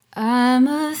I'm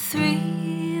a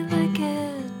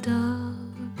three-legged dog,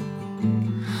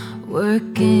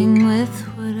 working with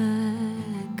what I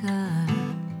got,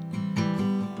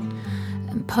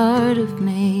 and part of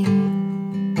me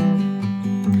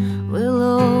will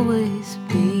always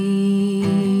be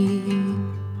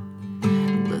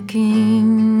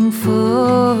looking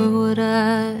for what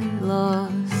I lost.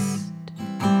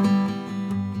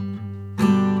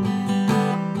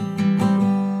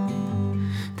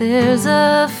 There's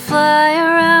a fly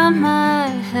around my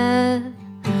head,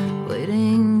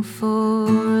 waiting for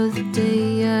the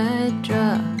day I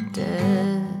drop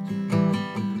dead.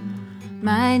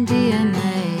 My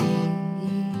DNA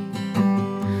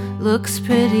looks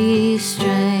pretty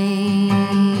strange.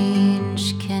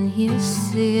 Can you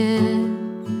see it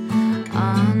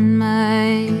on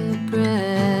my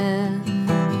breath?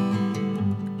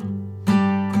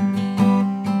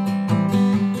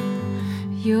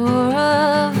 You're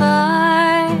a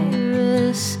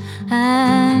virus,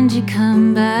 and you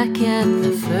come back at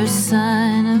the first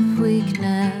sign of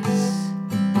weakness.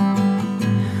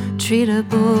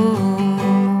 Treatable,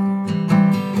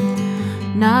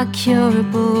 not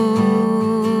curable,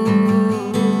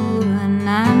 and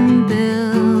I'm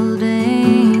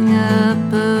building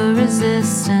up a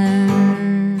resistance.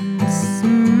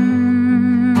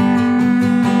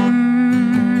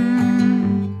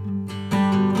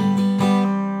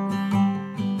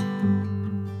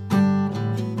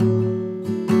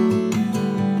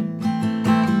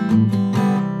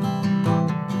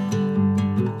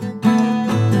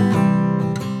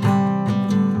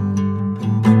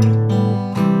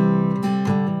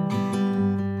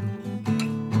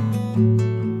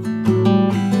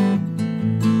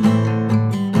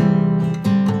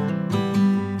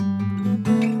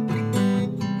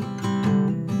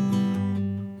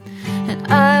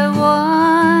 I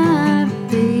wanna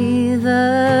be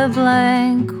the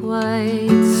blank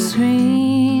white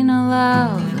screen,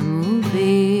 allow the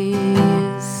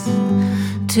movies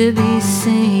to be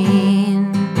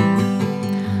seen.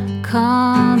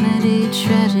 Comedy,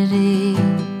 tragedy,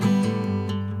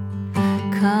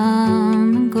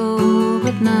 come and go,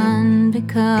 but none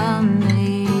become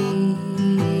me.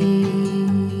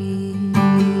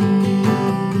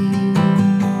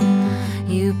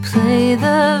 You play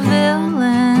the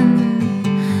villain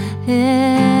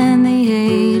in the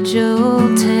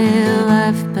age-old tale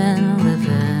I've been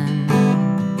living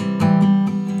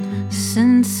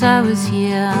since I was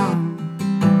young,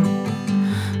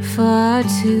 far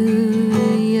too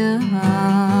young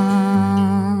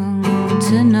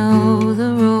to know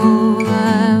the role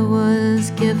I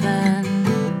was given.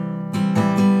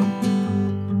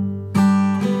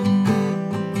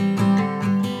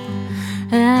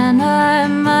 And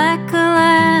I'm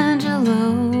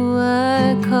Michelangelo,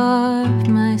 I carved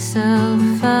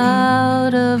myself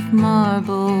out of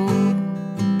marble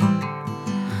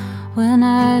when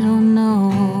I don't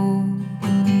know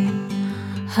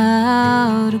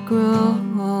how to grow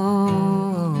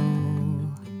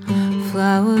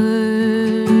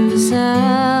flowers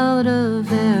out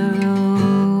of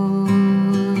arrows,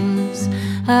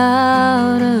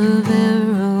 out of